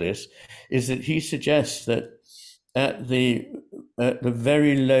mentioning all this is that he suggests that at the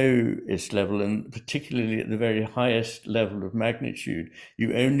very lowest level, and particularly at the very highest level of magnitude,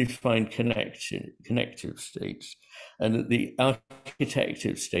 you only find connective states, and that the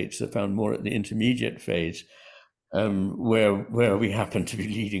architective states are found more at the intermediate phase, where we happen to be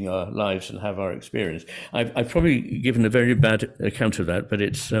leading our lives and have our experience. I've probably given a very bad account of that, but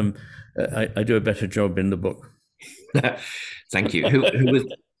it's I do a better job in the book. Thank you.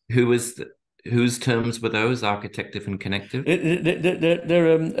 Whose terms were those? Architective and connective?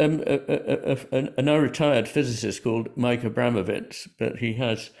 They're a now retired physicist called Mike Abramovitz, but he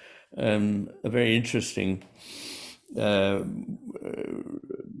has a very interesting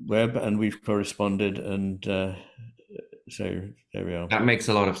web, and we've corresponded, and so there we are. That makes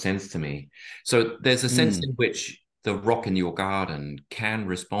a lot of sense to me. So there's a sense in which the rock in your garden can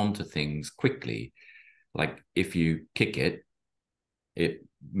respond to things quickly. Like if you kick it, it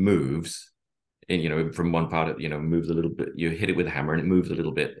moves, and from one part, it moves a little bit. You hit it with a hammer, and it moves a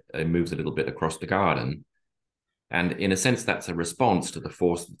little bit. It moves a little bit across the garden, and in a sense, that's a response to the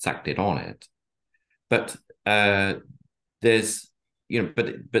force that's acted on it. But there's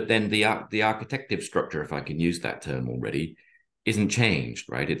but then the architective structure, if I can use that term already, isn't changed,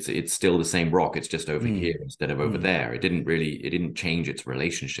 right? It's still the same rock. It's just over here instead of over there. It didn't change its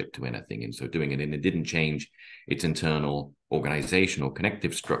relationship to anything in so doing it, and it didn't change its internal organizational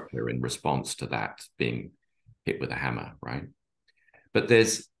connective structure in response to that being hit with a hammer, right? But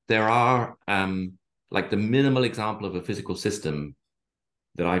there are like the minimal example of a physical system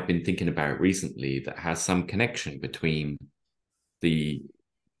that I've been thinking about recently that has some connection between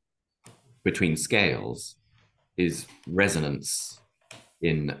scales is resonance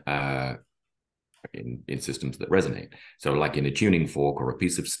in systems that resonate. So like in a tuning fork or a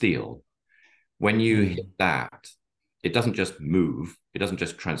piece of steel, when you hit that, it doesn't just move, it doesn't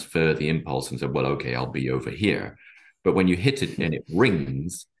just transfer the impulse and say, well, okay, I'll be over here. But when you hit it and it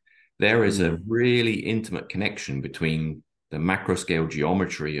rings, there is a really intimate connection between the macro scale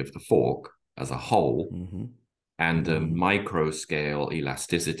geometry of the fork as a whole and the micro scale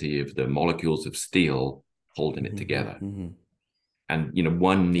elasticity of the molecules of steel holding it together. And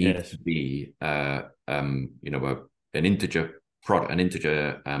one needs to be an integer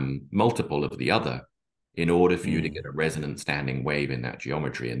multiple of the other in order for you to get a resonant standing wave in that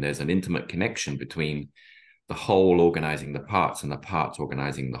geometry. And there's an intimate connection between the whole organizing the parts and the parts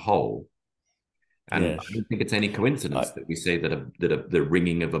organizing the whole. And I don't think it's any coincidence that we say that the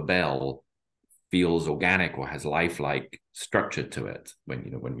ringing of a bell feels organic or has lifelike structure to it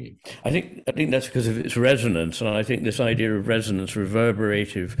when we. I think that's because of its resonance, and I think this idea of resonance,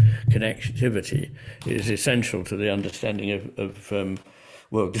 reverberative connectivity, is essential to the understanding of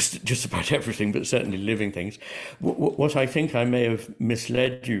well, just about everything, but certainly living things. What I think I may have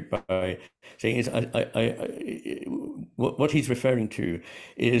misled you by saying is, what he's referring to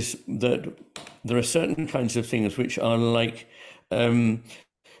is that there are certain kinds of things which are like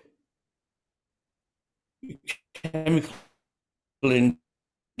chemical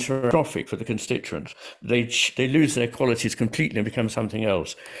intertrophic for the constituents. They lose their qualities completely and become something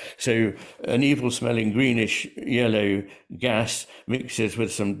else. So an evil-smelling greenish yellow gas mixes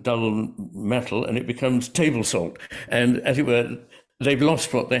with some dull metal and it becomes table salt. And as it were, they've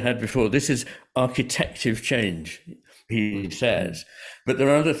lost what they had before. This is architective change, he says. But there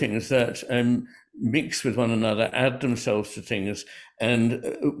are other things that mix with one another, add themselves to things,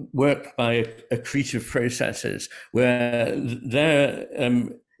 and work by accretive processes where their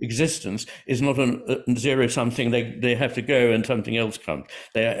existence is not a zero-sum thing. They have to go and something else comes.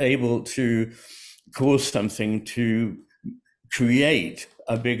 They are able to cause something to create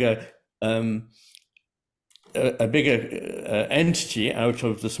a bigger entity out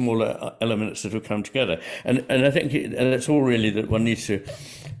of the smaller elements that have come together. And I think it's all really that one needs to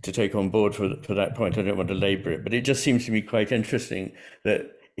take on board for that point. I don't want to labor it, but it just seems to me quite interesting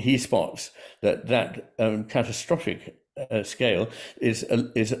that he spots that catastrophic scale is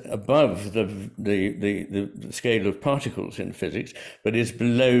above the scale of particles in physics, but is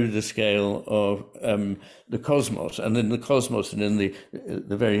below the scale of the cosmos. And in the cosmos and in the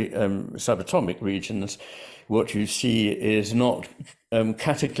very subatomic regions, what you see is not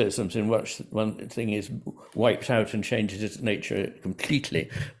cataclysms in which one thing is wiped out and changes its nature completely,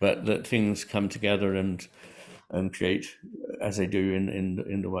 but that things come together and and create, as they do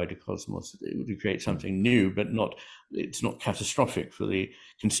in the wider cosmos, to create something new, but it's not catastrophic for the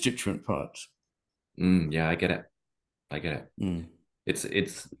constituent parts. Yeah, I get it.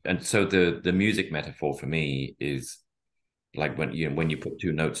 And so the music metaphor for me is like when you put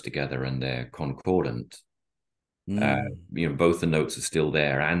two notes together and they're concordant. Both the notes are still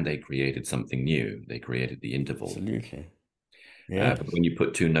there, and they created something new. They created the interval. Absolutely. Yeah. But when you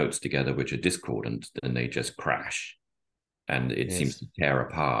put two notes together which are discordant, then they just crash, and it seems to tear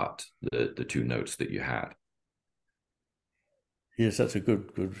apart the two notes that you had. Yes, that's a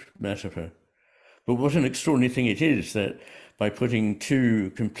good metaphor. But what an extraordinary thing it is that by putting two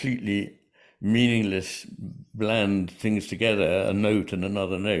completely meaningless, bland things together, a note and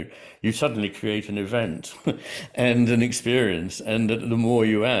another note, you suddenly create an event and an experience. And the more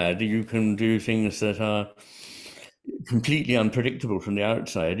you add, you can do things that are completely unpredictable from the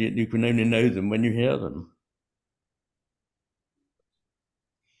outside. You can only know them when you hear them.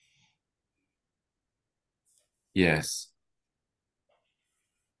 Yes.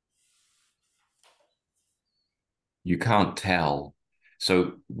 You can't tell.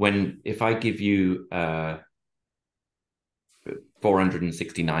 So if I give you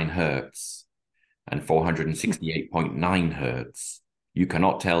 469 hertz and 468.9 hertz, you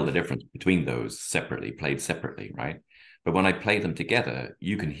cannot tell the difference between those played separately, right? But when I play them together,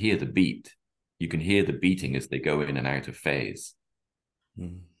 you can hear the beat. You can hear the beating as they go in and out of phase.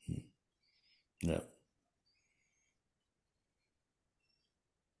 Mm-hmm. Yeah.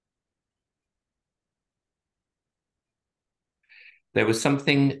 There was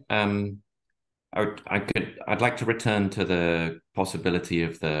something I'd like to return to the possibility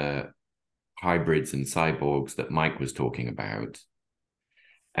of the hybrids and cyborgs that Mike was talking about,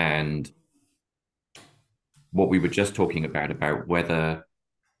 and what we were just talking about whether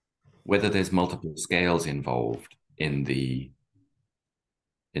there's multiple scales involved in the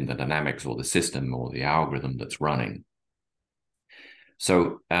dynamics or the system or the algorithm that's running.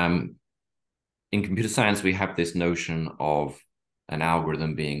 So in computer science, we have this notion of an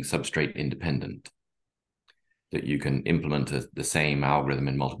algorithm being substrate independent, that you can implement the same algorithm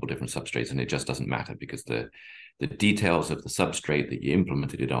in multiple different substrates, and it just doesn't matter because the details of the substrate that you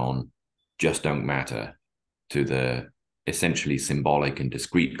implemented it on just don't matter to the essentially symbolic and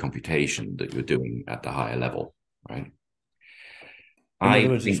discrete computation that you're doing at the higher level, right? In other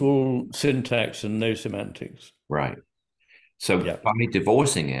words, it's all syntax and no semantics. Right. So by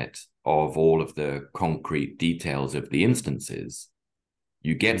divorcing it of all of the concrete details of the instances,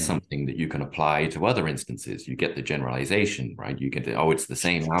 you get something that you can apply to other instances. You get the generalization, right? You get it's the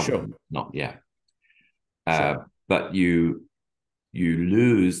same algorithm. But you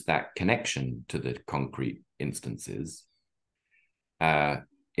lose that connection to the concrete instances in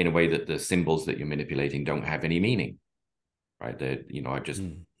a way that the symbols that you're manipulating don't have any meaning, right? If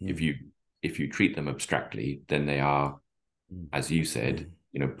you treat them abstractly, then they are, as you said,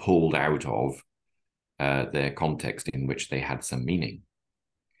 pulled out of their context in which they had some meaning.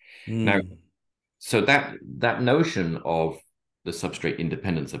 Now, so that notion of the substrate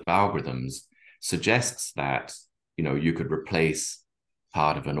independence of algorithms suggests that you could replace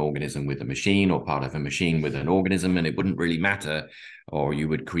part of an organism with a machine, or part of a machine with an organism, and it wouldn't really matter, or you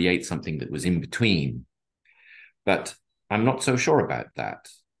would create something that was in between. But I'm not so sure about that.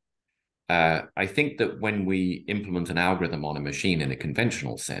 I think that when we implement an algorithm on a machine in a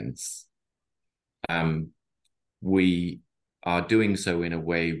conventional sense, we are doing so in a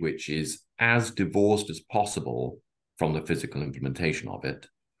way which is as divorced as possible from the physical implementation of it,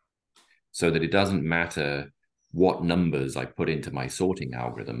 so that it doesn't matter what numbers I put into my sorting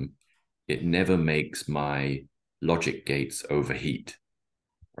algorithm. It never makes my logic gates overheat,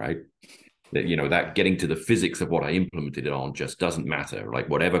 right? That getting to the physics of what I implemented it on just doesn't matter. Like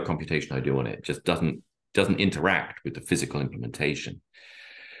whatever computation I do on it just doesn't interact with the physical implementation.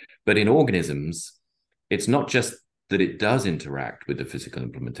 But in organisms, it's not just that it does interact with the physical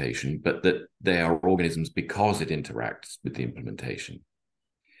implementation, but that they are organisms because it interacts with the implementation.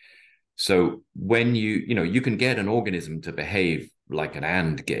 So when you can get an organism to behave like an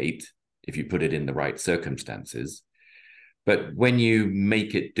AND gate if you put it in the right circumstances, but when you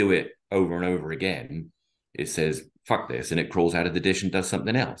make it do it over and over again, it says fuck this, and it crawls out of the dish and does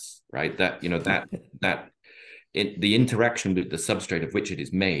something else, right? The interaction with the substrate of which it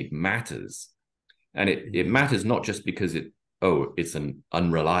is made matters. And it matters not just because it's an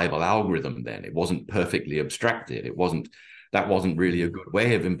unreliable algorithm. Then it wasn't perfectly abstracted. That wasn't really a good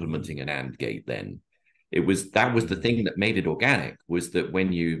way of implementing an AND gate. Then that was the thing that made it organic, was that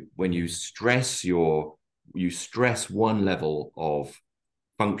when you stress one level of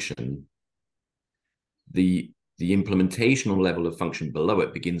function, the the implementational level of function below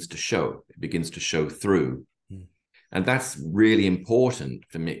it begins to show. It begins to show through. And that's really important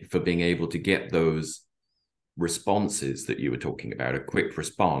for me, for being able to get those responses that you were talking about, a quick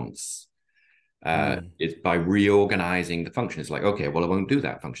response. Is by reorganizing the function. It's like, okay, well, I won't do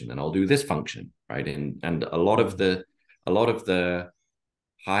that function, then I'll do this function, right? And a lot of the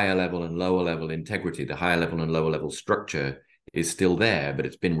higher level and lower level integrity, the higher level and lower level structure is still there, but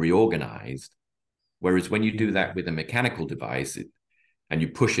it's been reorganized. Whereas when you do that with a mechanical device and you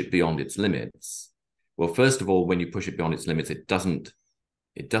push it beyond its limits, well, first of all, when you push it beyond its limits, it doesn't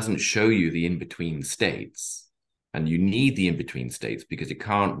show you the in-between states. And you need the in-between states because it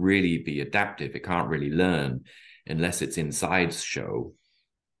can't really be adaptive. It can't really learn unless its insides show.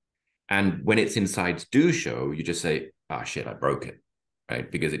 And when its insides do show, you just say, ah, shit, I broke it,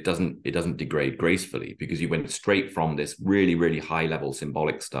 right? Because it doesn't degrade gracefully, because you went straight from this really, really high level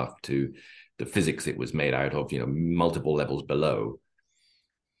symbolic stuff to the physics it was made out of, multiple levels below.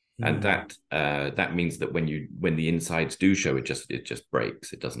 And that means that when the insides do show, it just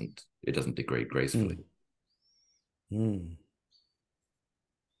breaks. It doesn't degrade gracefully.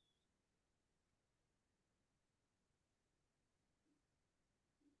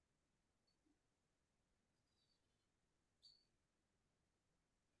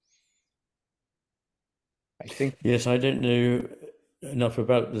 I think. Yes, I don't know enough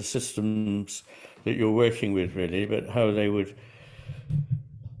about the systems that you're working with, really, but how they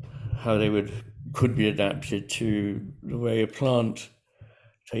could be adapted to the way a plant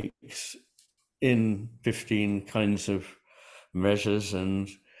takes in 15 kinds of measures and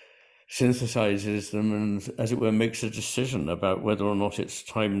synthesizes them, and, as it were, makes a decision about whether or not it's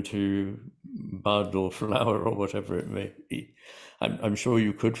time to bud or flower or whatever it may be. I'm sure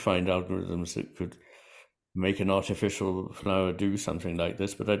you could find algorithms that could make an artificial flower do something like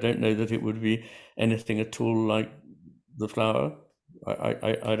this, but I don't know that it would be anything at all like the flower.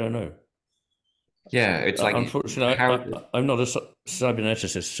 I don't know. Yeah, it's like, unfortunately, I'm not a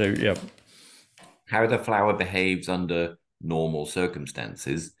cyberneticist, so yeah. How the flower behaves under normal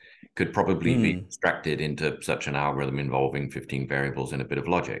circumstances could probably be extracted into such an algorithm involving 15 variables and a bit of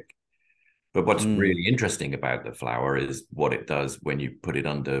logic. But what's really interesting about the flower is what it does when you put it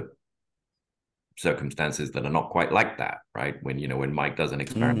under circumstances that are not quite like that, right? When Mike does an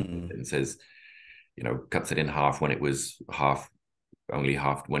experiment and says, cuts it in half when it was only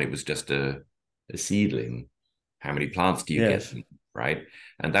half when it was just a seedling. How many plants do you get, right?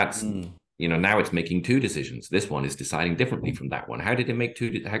 And that's now it's making two decisions. This one is deciding differently from that one. How did it make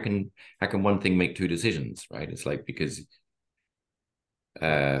two? How can one thing make two decisions, right? It's like, because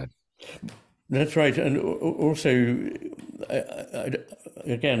that's right. And also,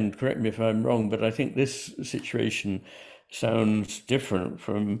 again, correct me if I'm wrong, but I think this situation sounds different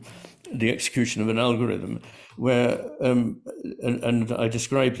from the execution of an algorithm, where, and I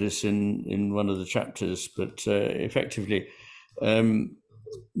describe this in one of the chapters, but effectively,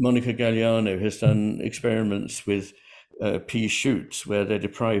 Monica Galliano has done experiments with pea shoots where they're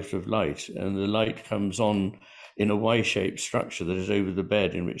deprived of light, and the light comes on in a Y-shaped structure that is over the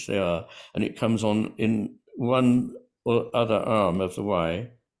bed in which they are, and it comes on in one or other arm of the Y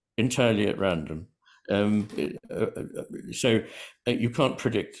entirely at random. So you can't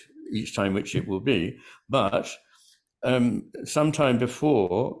predict each time which it will be, but sometime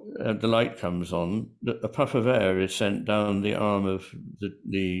before the light comes on, a puff of air is sent down the arm of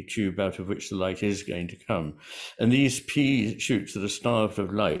the tube out of which the light is going to come. And these pea shoots that are starved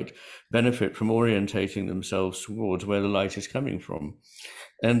of light benefit from orientating themselves towards where the light is coming from.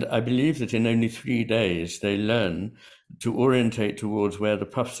 And I believe that in only 3 days, they learn to orientate towards where the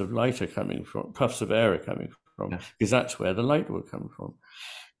puffs of light are coming from, puffs of air are coming from, because that's where the light will come from.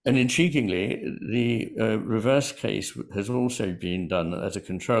 And intriguingly, the reverse case has also been done as a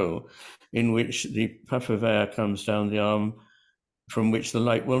control, in which the puff of air comes down the arm from which the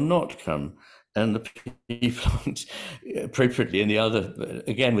light will not come. And the pea plants, appropriately in the other,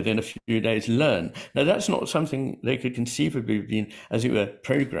 again, within a few days, learn. Now, that's not something they could conceivably have been, as it were,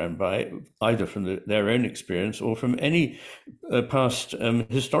 programmed by, either from their own experience or from any past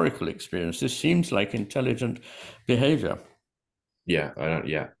historical experience. This seems like intelligent behavior. Yeah,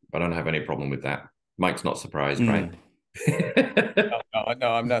 I don't have any problem with that. Mike's not surprised, right? No,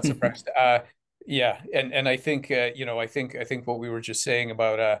 I'm not surprised. Yeah, and I think I think what we were just saying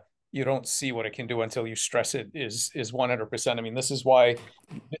about you don't see what it can do until you stress it is 100%. I mean, this is why.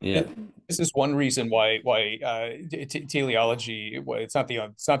 Yeah. This is one reason why teleology. Well, it's not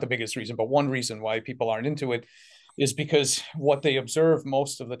the biggest reason, but one reason why people aren't into it is because what they observe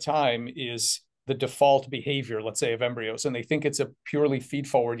most of the time is the default behavior, let's say, of embryos, and they think it's a purely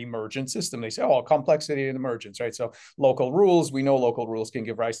feed-forward emergent system. They say, oh, complexity and emergence, right? So local rules, we know local rules can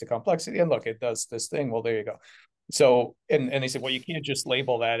give rise to complexity, and look, it does this thing. Well, there you go. So, and they say, well, you can't just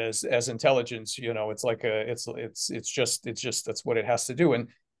label that as intelligence. You know, it's like it's just that's what it has to do. And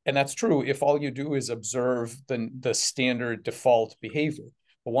that's true if all you do is observe the standard default behavior.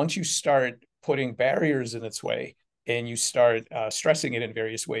 But once you start putting barriers in its way and you start stressing it in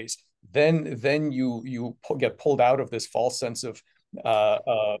various ways, then you get pulled out of this false sense of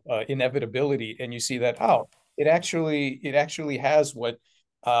inevitability, and you see that, oh, it actually has what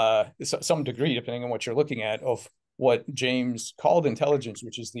some degree, depending on what you're looking at, of what James called intelligence,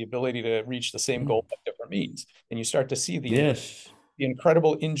 which is the ability to reach the same goal by different means. And you start to see the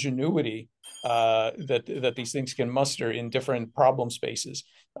incredible ingenuity that these things can muster in different problem spaces.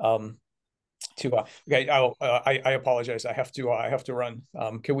 Okay, I apologize. I have to run.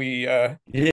 Can we?